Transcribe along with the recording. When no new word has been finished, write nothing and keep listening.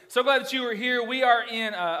So glad that you are here. We are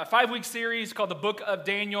in a 5-week series called the Book of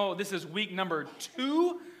Daniel. This is week number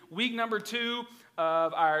two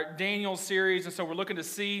of our Daniel series. And so we're looking to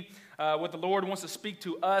see what the Lord wants to speak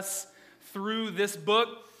to us through this book.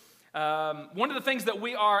 One of the things that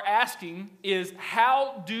we are asking is,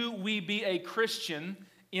 how do we be a Christian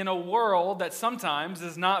in a world that sometimes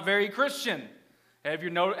is not very Christian? Have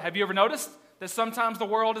you ever noticed that sometimes the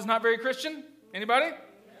world is not very Christian? Anybody?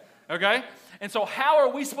 Okay. And so how are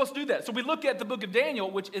we supposed to do that? So we look at the book of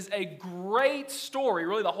Daniel, which is a great story,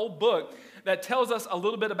 really the whole book, that tells us a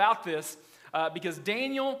little bit about this because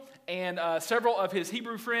Daniel and several of his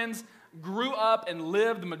Hebrew friends grew up and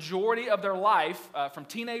lived the majority of their life from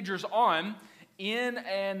teenagers on in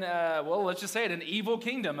an evil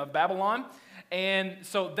kingdom of Babylon. And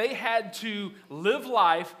so they had to live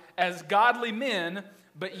life as godly men,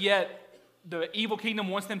 but yet the evil kingdom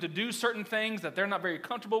wants them to do certain things that they're not very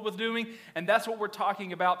comfortable with doing, and that's what we're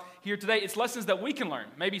talking about here today. It's lessons that we can learn.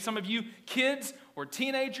 Maybe some of you kids or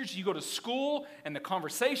teenagers, you go to school, and the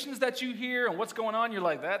conversations that you hear and what's going on, you're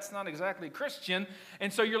like, that's not exactly Christian.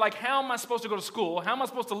 And so you're like, how am I supposed to go to school? How am I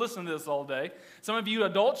supposed to listen to this all day? Some of you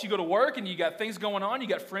adults, you go to work, and you got things going on. You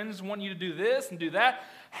got friends wanting you to do this and do that.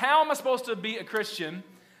 How am I supposed to be a Christian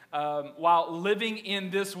while living in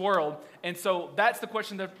this world? And so that's the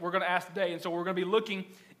question that we're going to ask today. And so we're going to be looking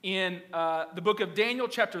in the book of Daniel,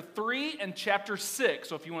 chapter 3 and chapter 6.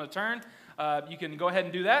 So if you want to turn, you can go ahead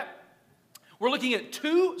and do that. We're looking at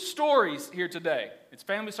two stories here today. It's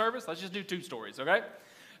family service. Let's just do two stories, okay?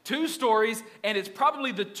 Two stories, and it's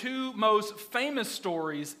probably the two most famous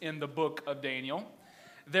stories in the book of Daniel.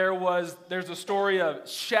 There's a story of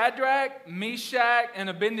Shadrach, Meshach,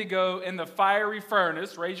 and Abednego in the fiery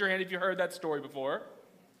furnace. Raise your hand if you heard that story before.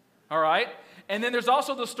 All right. And then there's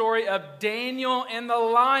also the story of Daniel in the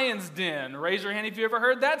lion's den. Raise your hand if you ever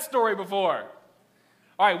heard that story before.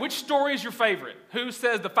 All right. Which story is your favorite? Who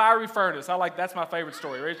says the fiery furnace? That's my favorite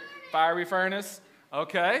story. Fiery furnace.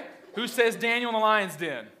 Okay. Who says Daniel in the lion's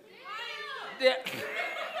den? Yeah.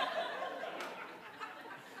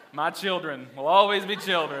 My children will always be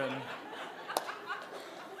children.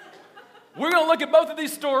 We're going to look at both of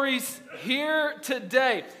these stories here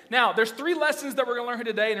today. Now, there's 3 lessons that we're going to learn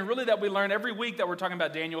here today, and really that we learn every week that we're talking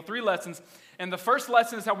about Daniel. 3 lessons. And the first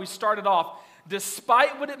lesson is how we started off.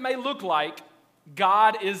 Despite what it may look like,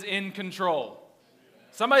 God is in control.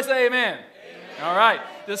 Somebody say amen. Amen. All right.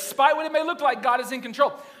 Despite what it may look like, God is in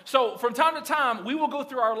control. So from time to time, we will go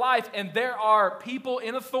through our life, and there are people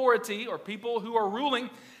in authority or people who are ruling,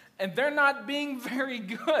 and they're not being very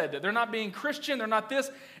good. They're not being Christian. They're not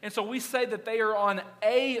this. And so we say that they are on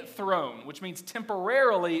a throne, which means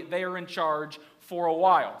temporarily they are in charge for a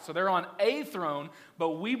while. So they're on a throne,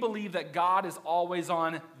 but we believe that God is always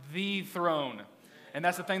on the throne. And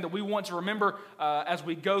that's the thing that we want to remember as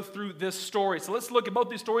we go through this story. So let's look at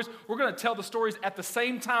both these stories. We're going to tell the stories at the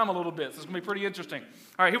same time a little bit. So it's going to be pretty interesting.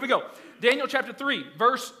 All right, here we go. Daniel chapter 3,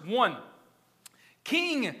 verse 1.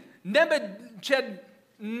 King Nebuchadnezzar,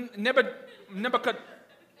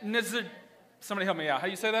 somebody help me out. How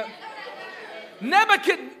do you say that?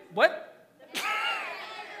 What?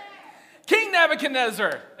 King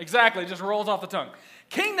Nebuchadnezzar. Exactly, it just rolls off the tongue.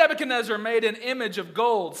 King Nebuchadnezzar made an image of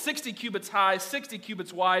gold, 60 cubits high, 60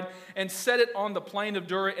 cubits wide, and set it on the plain of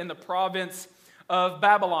Dura in the province of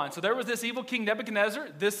Babylon. So there was this evil king Nebuchadnezzar.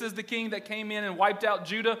 This is the king that came in and wiped out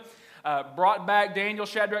Judah, brought back Daniel,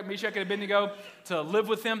 Shadrach, Meshach, and Abednego to live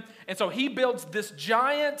with him. And so he builds this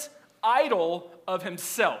giant idol of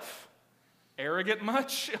himself. Arrogant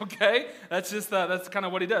much? Okay, that's kind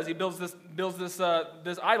of what he does. He builds this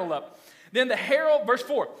idol up. Then the herald, verse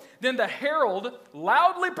 4, then the herald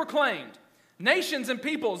loudly proclaimed, nations and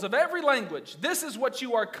peoples of every language, this is what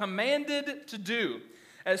you are commanded to do.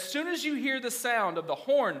 As soon as you hear the sound of the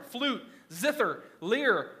horn, flute, zither,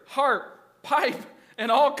 lyre, harp, pipe, and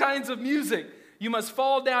all kinds of music, you must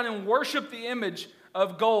fall down and worship the image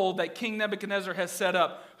of gold that King Nebuchadnezzar has set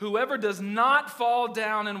up. Whoever does not fall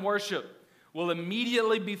down and worship will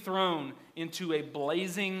immediately be thrown into a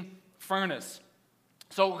blazing furnace.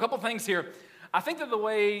 So a couple things here. I think that the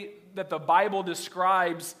way that the Bible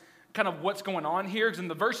describes kind of what's going on here, because in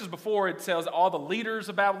the verses before it says all the leaders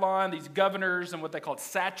of Babylon, these governors and what they call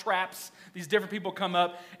satraps, these different people come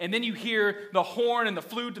up, and then you hear the horn and the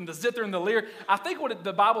flute and the zither and the lyre. I think what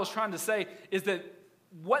the Bible is trying to say is that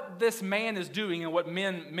what this man is doing and what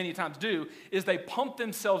men many times do is they pump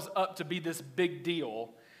themselves up to be this big deal,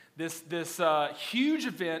 this huge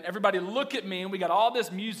event. Everybody look at me, and we got all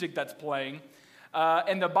this music that's playing.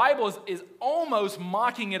 And the Bible is almost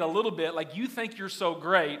mocking it a little bit, like you think you're so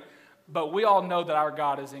great, but we all know that our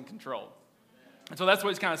God is in control. And so that's what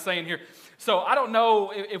he's kind of saying here. So I don't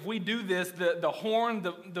know if we do this, the horn,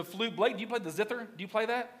 the flute. Blake, do you play the zither? Do you play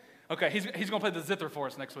that? Okay, he's going to play the zither for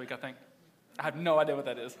us next week, I think. I have no idea what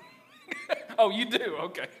that is. Oh, you do?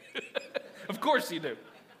 Okay. Of course you do.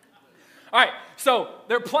 All right, so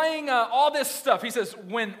they're playing all this stuff. He says,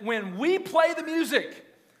 when we play the music,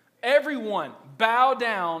 everyone bow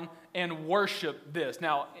down and worship this.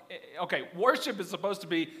 Now, okay, worship is supposed to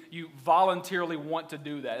be you voluntarily want to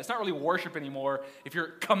do that. It's not really worship anymore if you're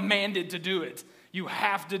commanded to do it. You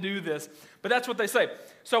have to do this. But that's what they say.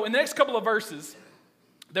 So in the next couple of verses,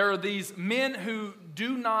 there are these men who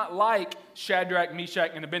do not like Shadrach,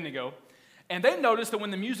 Meshach, and Abednego. And they notice that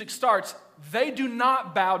when the music starts, they do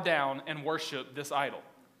not bow down and worship this idol.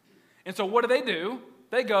 And so what do?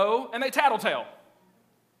 They go and they tattletale.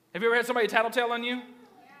 Have you ever had somebody tattletale on you? Yeah.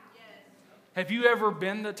 Yes. Have you ever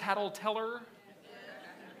been the tattleteller?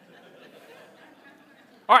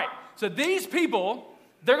 All right, so these people,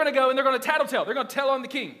 they're going to go and they're going to tattletale. They're going to tell on the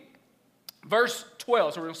king. Verse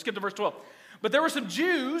 12, so we're going to skip to verse 12. But there were some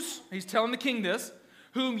Jews, he's telling the king this,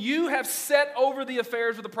 whom you have set over the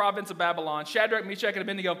affairs of the province of Babylon, Shadrach, Meshach, and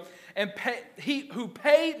Abednego, and who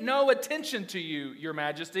pay no attention to you, your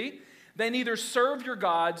majesty. They neither serve your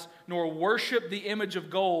gods nor worship the image of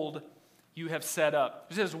gold you have set up.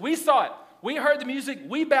 He says, we saw it. We heard the music.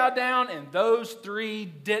 We bowed down, and those three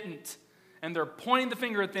didn't. And they're pointing the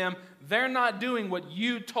finger at them. They're not doing what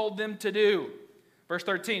you told them to do. Verse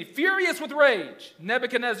 13, furious with rage,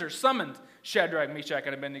 Nebuchadnezzar summoned Shadrach, Meshach,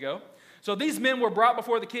 and Abednego. So these men were brought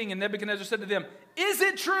before the king, and Nebuchadnezzar said to them, is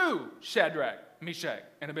it true, Shadrach, Meshach,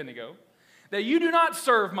 and Abednego, that you do not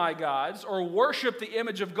serve my gods or worship the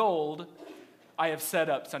image of gold I have set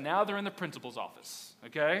up? So now they're in the principal's office,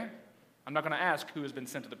 okay? I'm not going to ask who has been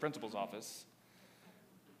sent to the principal's office.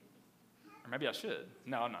 Or maybe I should.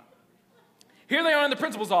 No, I'm not. Here they are in the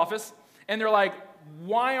principal's office, and they're like,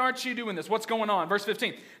 why aren't you doing this? What's going on? Verse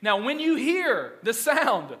 15. Now when you hear the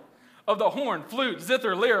sound of the horn, flute,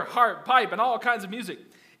 zither, lyre, harp, pipe, and all kinds of music,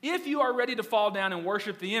 if you are ready to fall down and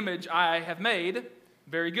worship the image I have made,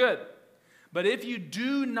 very good. But if you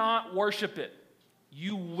do not worship it,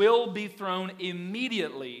 you will be thrown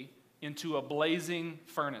immediately into a blazing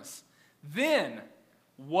furnace. Then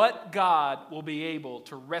what God will be able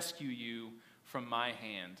to rescue you from my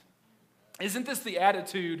hand? Isn't this the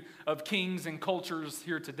attitude of kings and cultures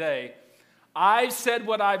here today? I've said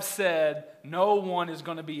what I've said. No one is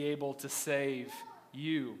going to be able to save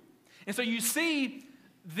you. And so you see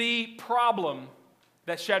the problem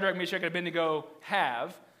that Shadrach, Meshach, and Abednego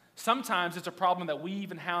have. Sometimes it's a problem that we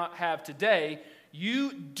even have today.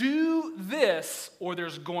 You do this or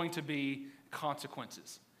there's going to be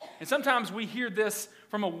consequences. And sometimes we hear this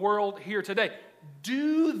from a world here today.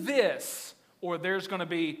 Do this or there's going to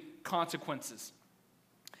be consequences.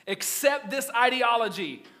 Accept this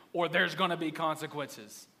ideology or there's going to be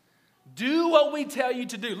consequences. Do what we tell you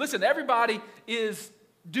to do. Listen, everybody is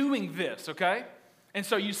doing this, okay? And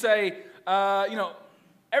so you say,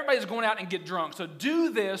 everybody's going out and get drunk. So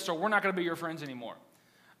do this or we're not going to be your friends anymore.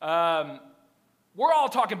 We're all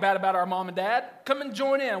talking bad about our mom and dad. Come and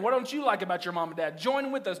join in. What don't you like about your mom and dad?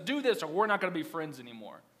 Join with us. Do this or we're not going to be friends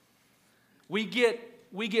anymore. We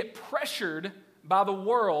get pressured by the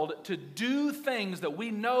world to do things that we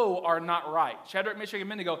know are not right. Shadrach, Meshach, and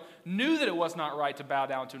Abednego knew that it was not right to bow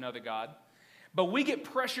down to another god. But we get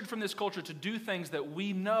pressured from this culture to do things that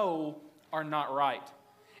we know are not right.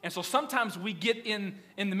 And so sometimes we get in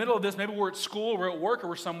the middle of this. Maybe we're at school, we're at work, or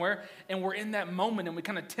we're somewhere, and we're in that moment, and we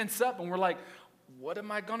kind of tense up, and we're like, what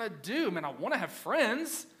am I going to do? Man, I want to have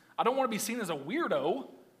friends. I don't want to be seen as a weirdo.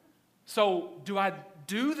 So do I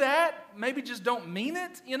do that? Maybe just don't mean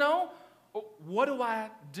it, What do I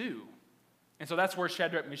do? And so that's where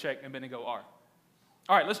Shadrach, Meshach, and Abednego are.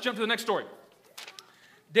 All right, let's jump to the next story.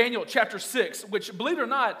 Daniel chapter 6, which, believe it or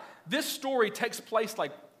not, this story takes place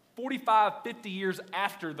like 45, 50 years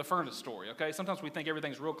after the furnace story, okay? Sometimes we think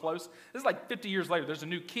everything's real close. This is like 50 years later. There's a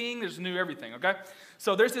new king. There's a new everything, okay?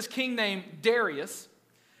 So there's this king named Darius,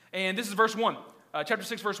 and this is verse 1, chapter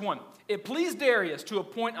 6, verse 1. It pleased Darius to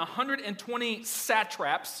appoint 120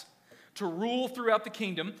 satraps to rule throughout the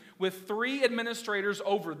kingdom with 3 administrators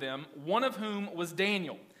over them, one of whom was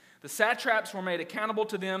Daniel. The satraps were made accountable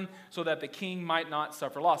to them so that the king might not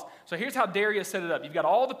suffer loss. So here's how Darius set it up. You've got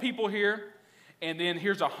all the people here, and then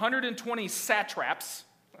here's 120 satraps,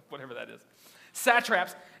 whatever that is,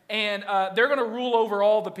 satraps, and they're going to rule over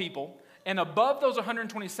all the people. And above those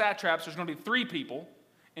 120 satraps, there's going to be 3 people,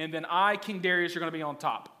 and then I, King Darius, are going to be on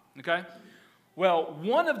top, okay? Well,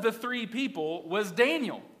 one of the 3 people was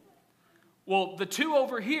Daniel. Well, the 2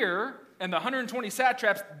 over here, and the 120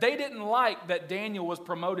 satraps, they didn't like that Daniel was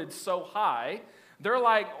promoted so high. They're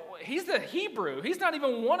like, he's the Hebrew. He's not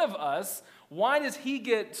even one of us. Why does he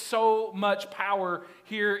get so much power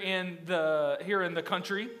here in the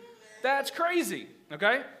country? That's crazy,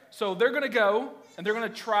 okay? So they're going to go, and they're going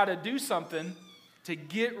to try to do something to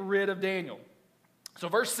get rid of Daniel. So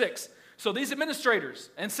verse 6, so these administrators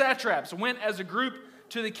and satraps went as a group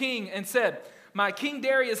to the king and said, "My King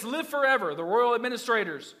Darius live forever." The royal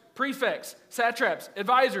administrators, prefects, satraps,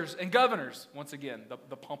 advisors, and governors. Once again,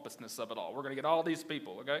 the pompousness of it all. We're going to get all these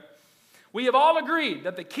people, okay? "We have all agreed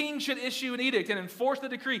that the king should issue an edict and enforce the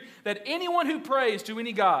decree that anyone who prays to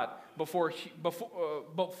any god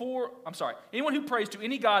anyone who prays to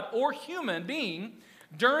any god or human being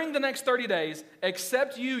during the next 30 days,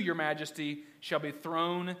 except you, your majesty, shall be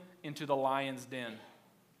thrown into the lion's den."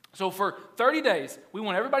 So for 30 days, we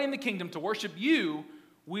want everybody in the kingdom to worship you.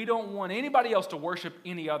 We don't want anybody else to worship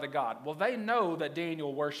any other god. Well, they know that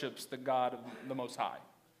Daniel worships the God of the Most High.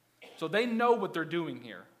 So they know what they're doing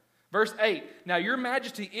here. Verse 8, "Now your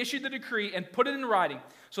majesty issued the decree and put it in writing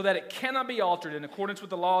so that it cannot be altered in accordance with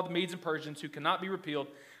the law of the Medes and Persians who cannot be repealed.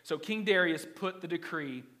 So King Darius put the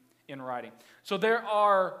decree in writing." So there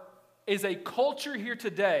is a culture here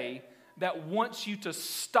today that wants you to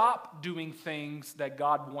stop doing things that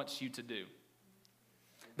God wants you to do.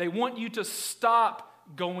 They want you to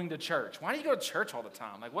stop going to church. Why do you go to church all the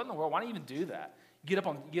time? Like, what in the world? Why do you even do that?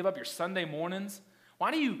 Give up your Sunday mornings?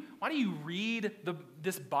 Why do you read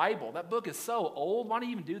this Bible? That book is so old. Why do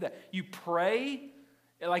you even do that? You pray?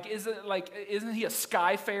 Isn't he a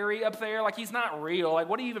sky fairy up there? Like, he's not real. Like,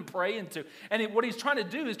 what are you even praying to? And what he's trying to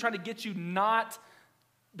do is trying to get you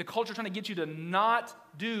the culture trying to get you to not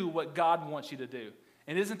do what God wants you to do.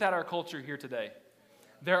 And isn't that our culture here today?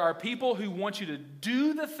 There are people who want you to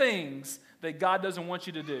do the things that God doesn't want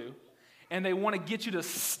you to do, and they want to get you to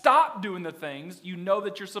stop doing the things you know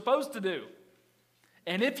that you're supposed to do.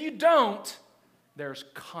 And if you don't, there's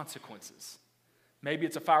consequences. Maybe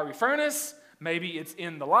it's a fiery furnace. Maybe it's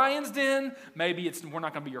in the lion's den. Maybe it's we're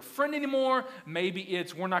not going to be your friend anymore. Maybe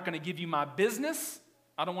it's we're not going to give you my business.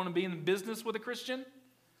 I don't want to be in business with a Christian.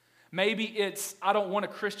 Maybe it's I don't want a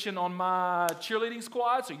Christian on my cheerleading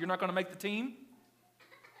squad, so you're not going to make the team.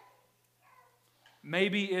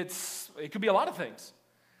 Maybe it could be a lot of things.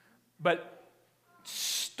 But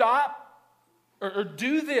stop or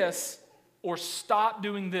do this or stop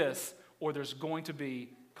doing this, or there's going to be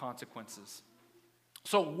consequences.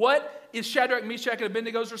 So what is Shadrach, Meshach, and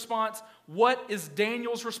Abednego's response? What is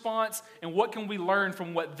Daniel's response? And what can we learn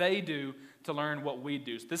from what they do to learn what we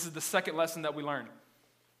do? So this is the second lesson that we learned.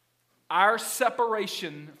 Our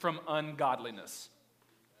separation from ungodliness.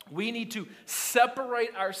 We need to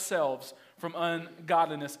separate ourselves from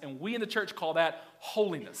ungodliness, and we in the church call that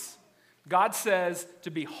holiness. God says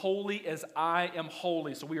to be holy as I am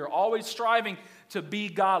holy. So we are always striving to be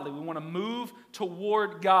godly. We want to move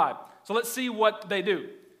toward God. So let's see what they do.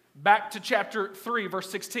 Back to chapter 3, verse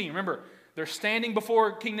 16. Remember, they're standing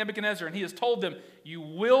before King Nebuchadnezzar, and he has told them, you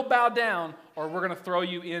will bow down, or we're going to throw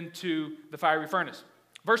you into the fiery furnace.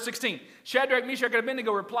 Verse 16, Shadrach, Meshach, and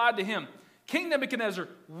Abednego replied to him, King Nebuchadnezzar,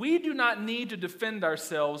 we do not need to defend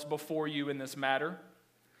ourselves before you in this matter.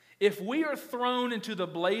 If we are thrown into the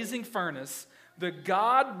blazing furnace, the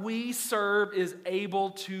God we serve is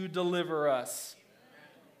able to deliver us.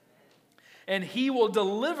 And he will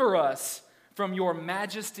deliver us from your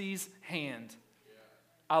majesty's hand.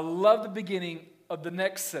 I love the beginning of the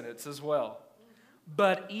next sentence as well.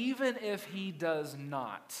 But even if he does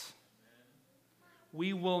not,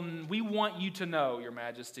 we want you to know, your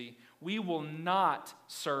majesty, we will not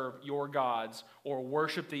serve your gods or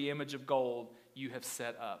worship the image of gold you have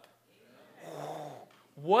set up.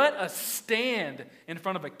 What a stand in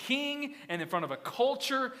front of a king and in front of a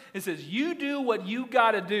culture. It says, you do what you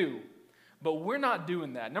got to do. But we're not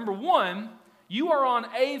doing that. Number one, you are on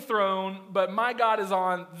a throne, but my God is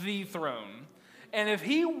on the throne. And if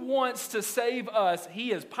he wants to save us,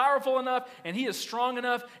 he is powerful enough and he is strong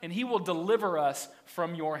enough and he will deliver us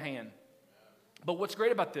from your hand. But what's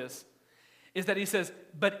great about this is that he says,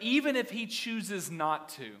 but even if he chooses not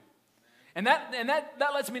to. And that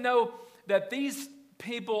lets me know that these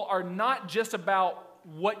people are not just about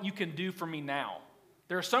what you can do for me now.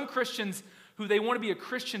 There are some Christians who they want to be a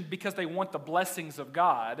Christian because they want the blessings of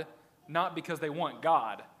God, not because they want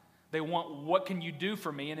God. They want, what can you do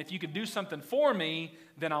for me? And if you can do something for me,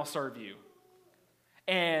 then I'll serve you.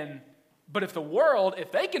 But if the world,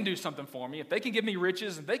 if they can do something for me, if they can give me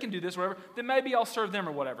riches, if they can do this, whatever, then maybe I'll serve them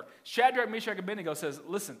or whatever. Shadrach, Meshach, and Abednego says,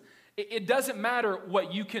 listen, it doesn't matter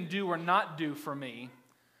what you can do or not do for me.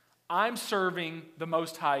 I'm serving the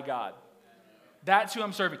Most High God. That's who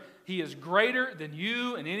I'm serving. He is greater than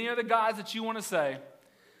you and any other gods that you want to say.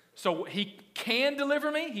 So he can deliver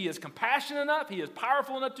me. He is compassionate enough. He is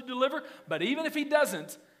powerful enough to deliver. But even if he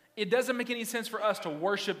doesn't, it doesn't make any sense for us to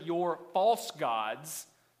worship your false gods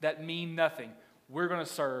that mean nothing. We're going to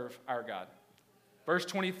serve our God. Verse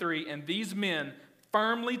 23, and these men,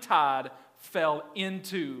 firmly tied, fell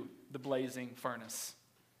into the blazing furnace.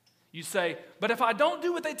 You say, but if I don't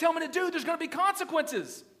do what they tell me to do, there's going to be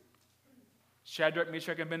consequences. Shadrach,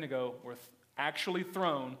 Meshach, and Abednego were actually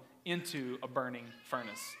thrown into a burning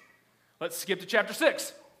furnace. Let's skip to chapter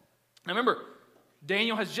 6. Now remember,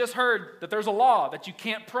 Daniel has just heard that there's a law that you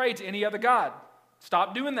can't pray to any other god.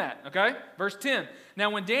 Stop doing that, okay? Verse 10.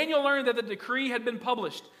 Now when Daniel learned that the decree had been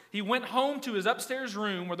published, he went home to his upstairs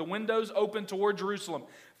room where the windows opened toward Jerusalem.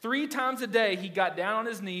 3 times a day he got down on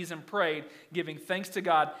his knees and prayed, giving thanks to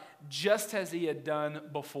God, just as he had done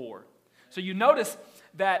before. So you notice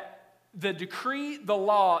that the decree, the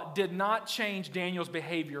law, did not change Daniel's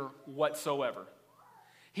behavior whatsoever.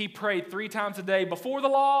 He prayed 3 times a day before the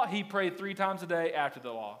law. He prayed 3 times a day after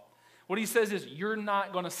the law. What he says is, you're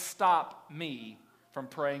not going to stop me from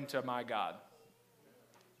praying to my God.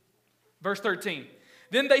 Verse 13.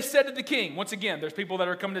 Then they said to the king, once again, there's people that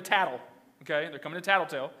are coming to tattle. Okay, they're coming to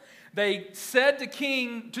tattletale. They said to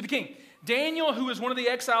the king, Daniel, who is one of the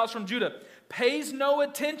exiles from Judah, pays no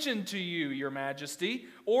attention to you, your majesty,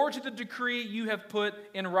 or to the decree you have put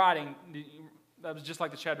in writing. That was just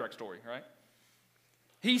like the Shadrach story, right?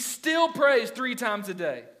 He still prays 3 times a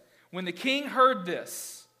day. When the king heard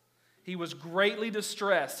this, he was greatly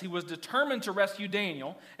distressed. He was determined to rescue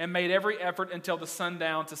Daniel and made every effort until the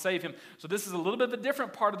sundown to save him. So this is a little bit of a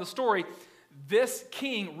different part of the story. This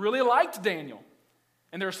king really liked Daniel.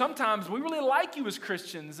 And there are sometimes we really like you as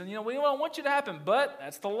Christians, and we don't want you to happen, but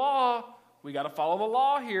that's the law. We got to follow the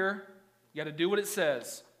law here. You got to do what it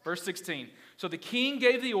says. Verse 16. So the king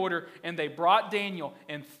gave the order, and they brought Daniel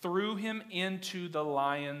and threw him into the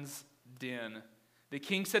lion's den. The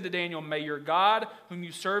king said to Daniel, may your God, whom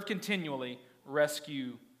you serve continually,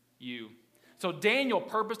 rescue you. So Daniel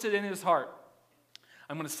purposed it in his heart.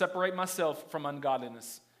 I'm going to separate myself from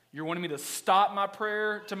ungodliness. You're wanting me to stop my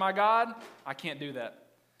prayer to my God? I can't do that.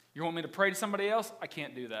 You want me to pray to somebody else? I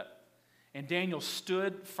can't do that. And Daniel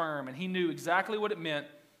stood firm, and he knew exactly what it meant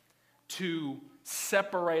to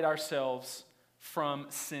separate ourselves from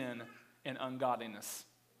sin and ungodliness.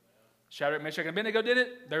 Shadrach, Meshach, and Abednego did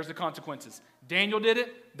it, there's the consequences. Daniel did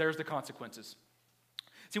it, there's the consequences.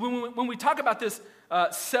 See, when we talk about this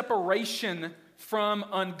separation from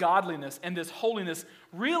ungodliness and this holiness,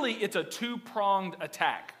 really it's a 2-pronged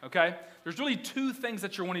attack, okay? There's really 2 things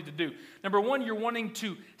that you're wanting to do. Number 1, you're wanting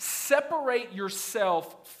to separate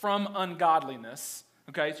yourself from ungodliness,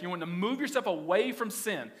 okay? So you want to move yourself away from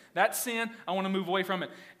sin. That sin, I want to move away from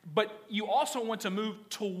it. But you also want to move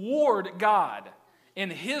toward God in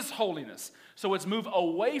His holiness. So it's move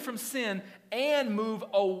away from sin and move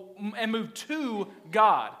to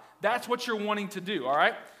God. That's what you're wanting to do, all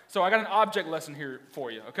right? So I got an object lesson here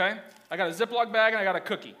for you, okay? I got a Ziploc bag and I got a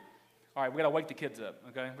cookie. All right, we got to wake the kids up,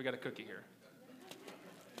 okay? We got a cookie here.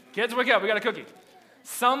 Kids, wake up. We got a cookie.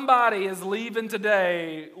 Somebody is leaving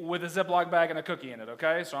today with a Ziploc bag and a cookie in it,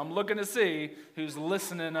 okay? So I'm looking to see who's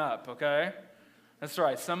listening up, okay? That's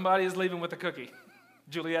right. Somebody is leaving with a cookie.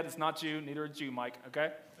 Juliet, it's not you. Neither is you, Mike,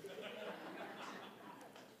 okay?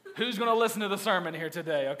 Who's going to listen to the sermon here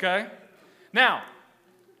today, okay? Now,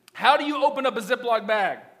 how do you open up a Ziploc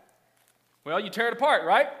bag? Well, you tear it apart,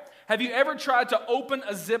 right? Have you ever tried to open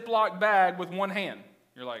a Ziploc bag with one hand?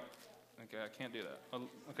 You're like, okay, I can't do that.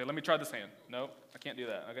 Okay, let me try this hand. No, I can't do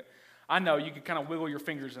that. Okay, I know you can kind of wiggle your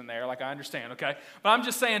fingers in there, like I understand, okay? But I'm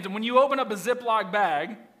just saying, when you open up a Ziploc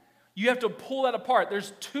bag, you have to pull that apart.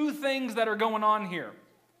 There's 2 things that are going on here.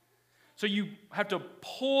 So you have to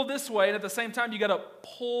pull this way, and at the same time, you got to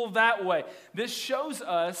pull that way. This shows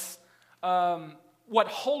us what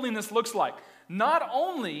holiness looks like. Not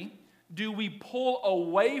only do we pull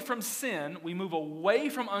away from sin, we move away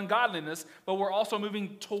from ungodliness, but we're also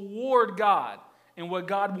moving toward God and what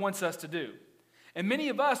God wants us to do. And many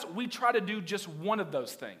of us, we try to do just one of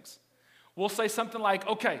those things. We'll say something like,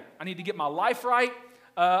 okay, I need to get my life right.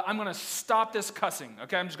 I'm going to stop this cussing,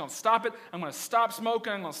 okay? I'm just going to stop it. I'm going to stop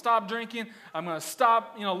smoking. I'm going to stop drinking. I'm going to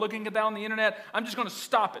stop, looking at that on the internet. I'm just going to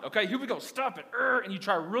stop it, okay? Here we go. Stop it. And you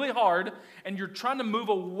try really hard, and you're trying to move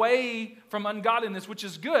away from ungodliness, which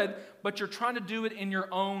is good, but you're trying to do it in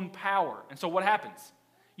your own power. And so what happens?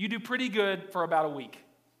 You do pretty good for about a week,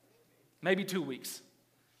 maybe 2 weeks.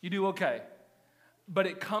 You do okay. But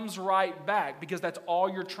it comes right back because that's all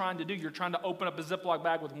you're trying to do. You're trying to open up a Ziploc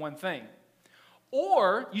bag with one thing.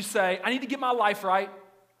 Or you say, I need to get my life right.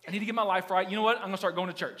 I need to get my life right. You know what? I'm going to start going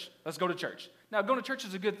to church. Let's go to church. Now, going to church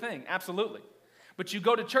is a good thing, absolutely. But you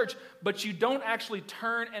go to church, but you don't actually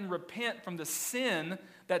turn and repent from the sin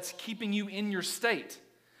that's keeping you in your state.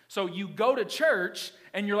 So you go to church,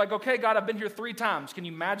 and you're like, okay, God, I've been here 3 times. Can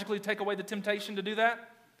you magically take away the temptation to do that?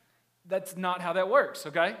 That's not how that works,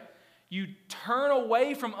 okay? You turn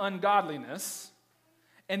away from ungodliness,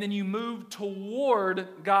 and then you move toward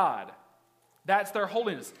God. That's their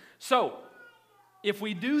holiness. So, if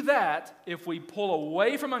we do that, if we pull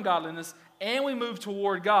away from ungodliness and we move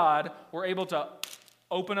toward God, we're able to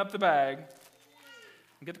open up the bag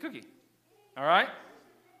and get the cookie. All right?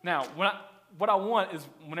 Now, what I want is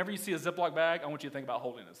whenever you see a Ziploc bag, I want you to think about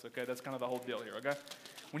holiness, okay? That's kind of the whole deal here, okay?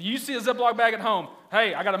 When you see a Ziploc bag at home,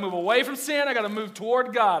 hey, I got to move away from sin. I got to move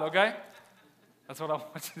toward God, okay? That's what I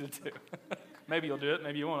want you to do. Maybe you'll do it.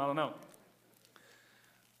 Maybe you won't. I don't know.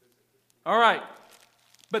 All right.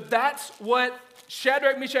 But that's what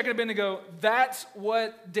Shadrach, Meshach, and Abednego, that's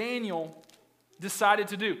what Daniel decided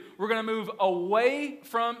to do. We're going to move away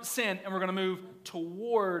from sin, and we're going to move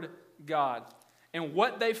toward God. And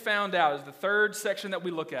what they found out is the third section that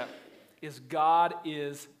we look at is God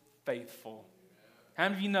is faithful. How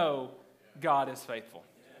many of you know God is faithful?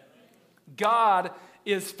 God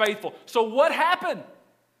is faithful. So what happened?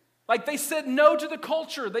 Like they said no to the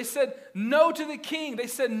culture. They said no to the king. They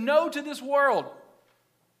said no to this world.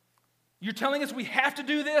 You're telling us we have to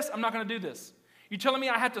do this? I'm not going to do this. You're telling me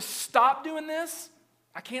I have to stop doing this?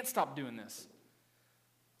 I can't stop doing this.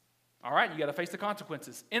 All right, you got to face the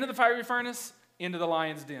consequences. Into the fiery furnace, into the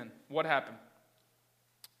lion's den. What happened?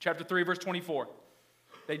 Chapter 3, verse 24.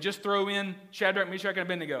 They just throw in Shadrach, Meshach, and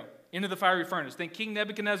Abednego into the fiery furnace. Then King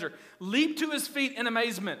Nebuchadnezzar leaped to his feet in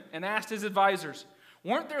amazement and asked his advisors,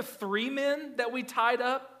 weren't there 3 men that we tied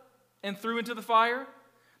up and threw into the fire?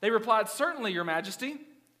 They replied, certainly, your majesty.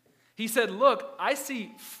 He said, look, I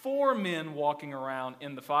see 4 men walking around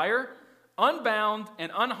in the fire, unbound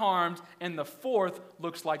and unharmed, and the 4th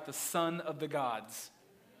looks like the son of the gods.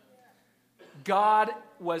 God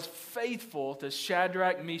was faithful to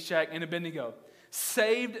Shadrach, Meshach, and Abednego,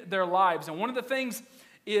 saved their lives. And one of the things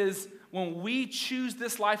is when we choose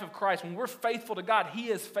this life of Christ, when we're faithful to God, He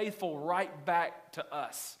is faithful right back to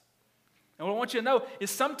us. And what I want you to know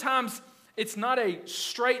is sometimes it's not a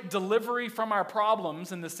straight delivery from our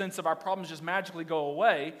problems in the sense of our problems just magically go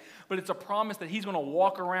away, but it's a promise that He's going to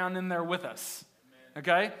walk around in there with us.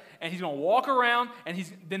 Okay? And He's going to walk around and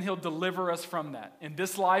then He'll deliver us from that in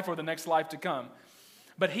this life or the next life to come.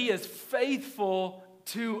 But He is faithful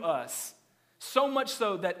to us. So much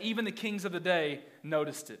so that even the kings of the day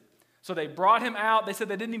noticed it. So they brought him out. They said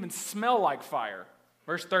they didn't even smell like fire.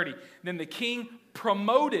 Verse 30. Then the king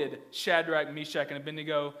promoted Shadrach, Meshach, and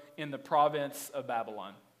Abednego in the province of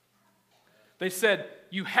Babylon. They said,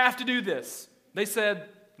 you have to do this. They said,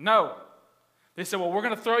 no. They said, well, we're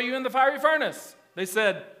going to throw you in the fiery furnace. They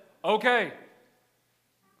said, okay.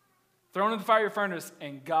 Thrown in the fiery furnace,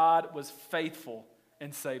 and God was faithful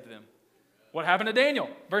and saved them. What happened to Daniel?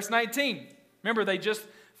 Verse 19. Remember, they just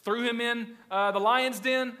threw him in the lion's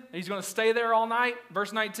den. He's going to stay there all night.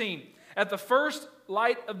 Verse 19. At the first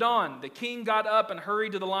light of dawn, the king got up and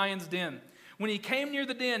hurried to the lion's den. When he came near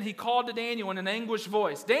the den, he called to Daniel in an anguished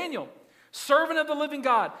voice, Daniel, servant of the living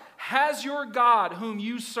God, has your God, whom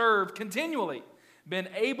you serve continually, been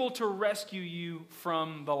able to rescue you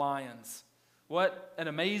from the lions? What an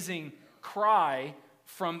amazing cry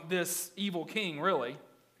from this evil king, really.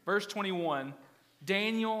 Verse 21,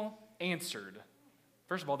 Daniel answered.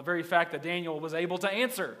 First of all, the very fact that Daniel was able to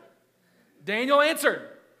answer. Daniel answered,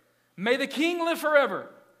 may the king live forever.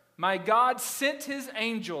 My God sent his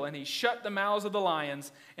angel, and he shut the mouths of the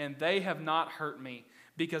lions, and they have not hurt me,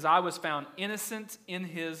 because I was found innocent in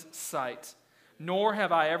his sight. Nor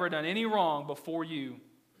have I ever done any wrong before you,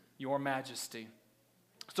 your majesty.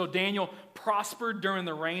 So Daniel prospered during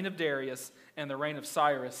the reign of Darius and the reign of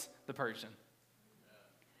Cyrus the Persian.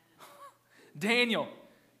 Daniel,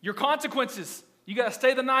 your consequences. You got to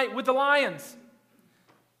stay the night with the lions.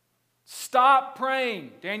 Stop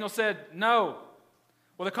praying. Daniel said, no.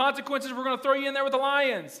 Well, the consequences, we're going to throw you in there with the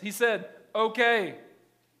lions. He said, okay.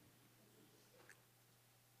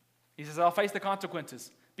 He says, I'll face the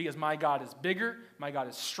consequences because my God is bigger, my God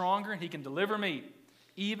is stronger, and He can deliver me.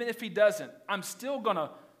 Even if He doesn't, I'm still going to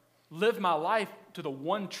live my life to the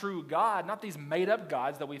one true God, not these made-up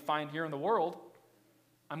gods that we find here in the world.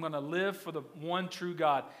 I'm going to live for the one true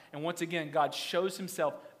God. And once again, God shows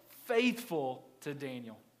Himself faithful to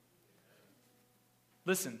Daniel.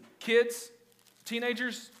 Listen, kids,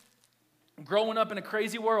 teenagers, growing up in a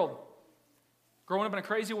crazy world.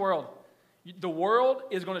 The world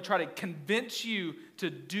is going to try to convince you to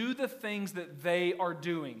do the things that they are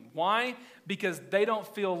doing. Why? Because they don't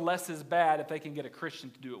feel less as bad if they can get a Christian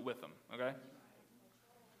to do it with them, okay?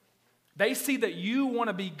 They see that you want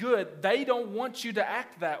to be good. They don't want you to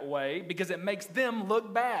act that way because it makes them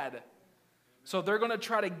look bad. So they're going to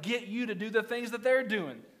try to get you to do the things that they're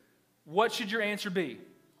doing. What should your answer be?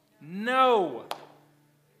 No.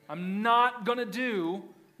 I'm not going to do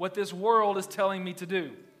what this world is telling me to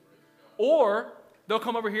do. Or they'll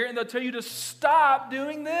come over here and they'll tell you to stop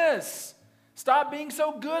doing this. Stop being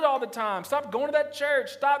so good all the time. Stop going to that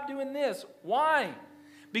church. Stop doing this. Why?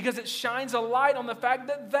 Because it shines a light on the fact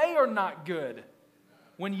that they are not good.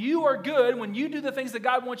 When you are good, when you do the things that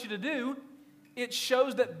God wants you to do, it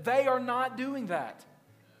shows that they are not doing that.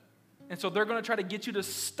 And so they're going to try to get you to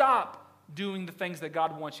stop doing the things that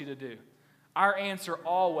God wants you to do. Our answer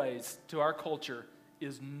always to our culture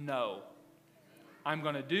is no. I'm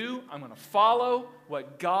going to follow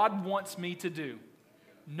what God wants me to do,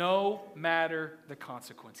 no matter the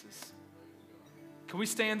consequences. Can we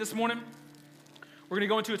stand this morning? We're going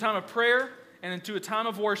to go into a time of prayer and into a time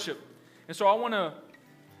of worship. And so I want to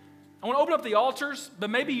open up the altars,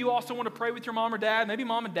 but maybe you also want to pray with your mom or dad. Maybe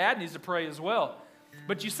mom and dad needs to pray as well.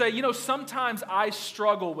 But you say, sometimes I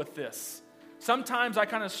struggle with this. Sometimes I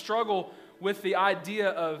kind of struggle with the idea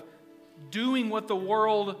of doing what the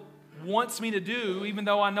world wants me to do, even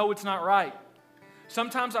though I know it's not right.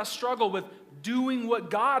 Sometimes I struggle with doing what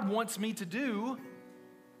God wants me to do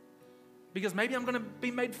because maybe I'm going to be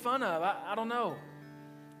made fun of. I don't know.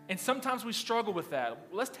 And sometimes we struggle with that.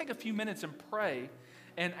 Let's take a few minutes and pray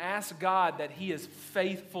and ask God that He is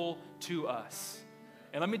faithful to us.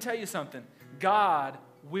 And let me tell you something. God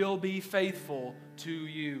will be faithful to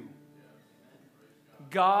you.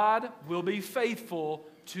 God will be faithful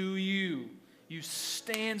to you. You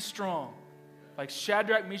stand strong, like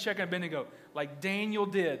Shadrach, Meshach, and Abednego, like Daniel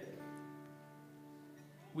did.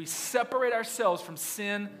 We separate ourselves from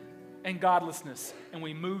sin and godlessness, and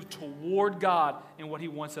we move toward God and what He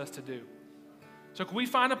wants us to do. So can we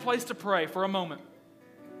find a place to pray for a moment?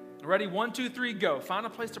 Ready? 1, 2, 3, go. Find a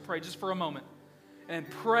place to pray just for a moment. And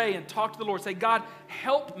pray and talk to the Lord. Say, God,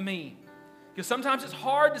 help me. Because sometimes it's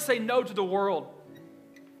hard to say no to the world.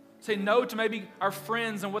 Say no to maybe our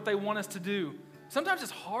friends and what they want us to do. Sometimes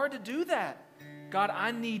it's hard to do that. God,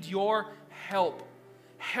 I need your help.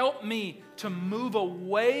 Help me to move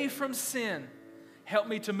away from sin. Help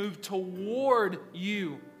me to move toward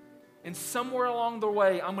you. And somewhere along the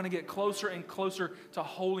way, I'm going to get closer and closer to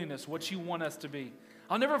holiness, what you want us to be.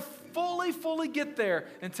 I'll never fully get there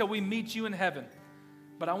until we meet you in heaven.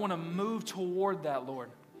 But I want to move toward that,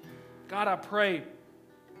 Lord. God, I pray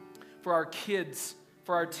for our kids,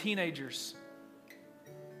 for our teenagers.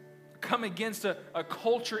 Come against a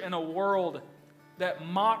culture and a world that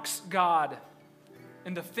mocks God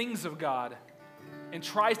and the things of God and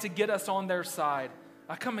tries to get us on their side.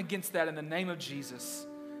 I come against that in the name of Jesus.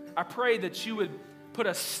 I pray that you would put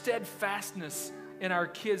a steadfastness in our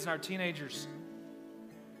kids and our teenagers.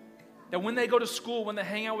 That when they go to school, when they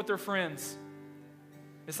hang out with their friends,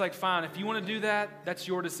 it's like, fine, if you want to do that, that's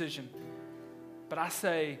your decision. But I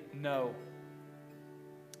say no.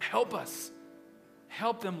 Help us.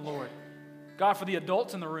 Help them, Lord. God, for the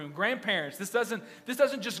adults in the room, grandparents, this doesn't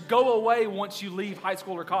just go away once you leave high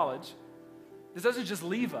school or college. This doesn't just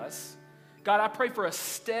leave us. God, I pray for a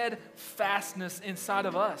steadfastness inside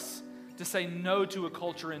of us to say no to a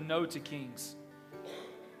culture and no to kings.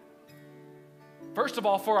 First of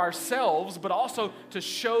all, for ourselves, but also to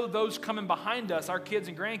show those coming behind us, our kids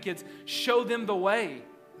and grandkids, show them the way.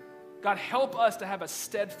 God, help us to have a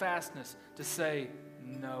steadfastness to say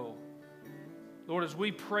no. Lord, as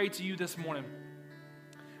we pray to you this morning,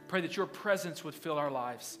 pray that your presence would fill our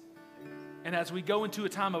lives. And as we go into a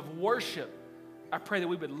time of worship, I pray that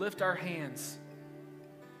we would lift our hands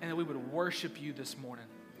and that we would worship you this morning.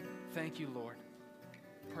 Thank you, Lord.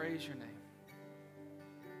 Praise your name.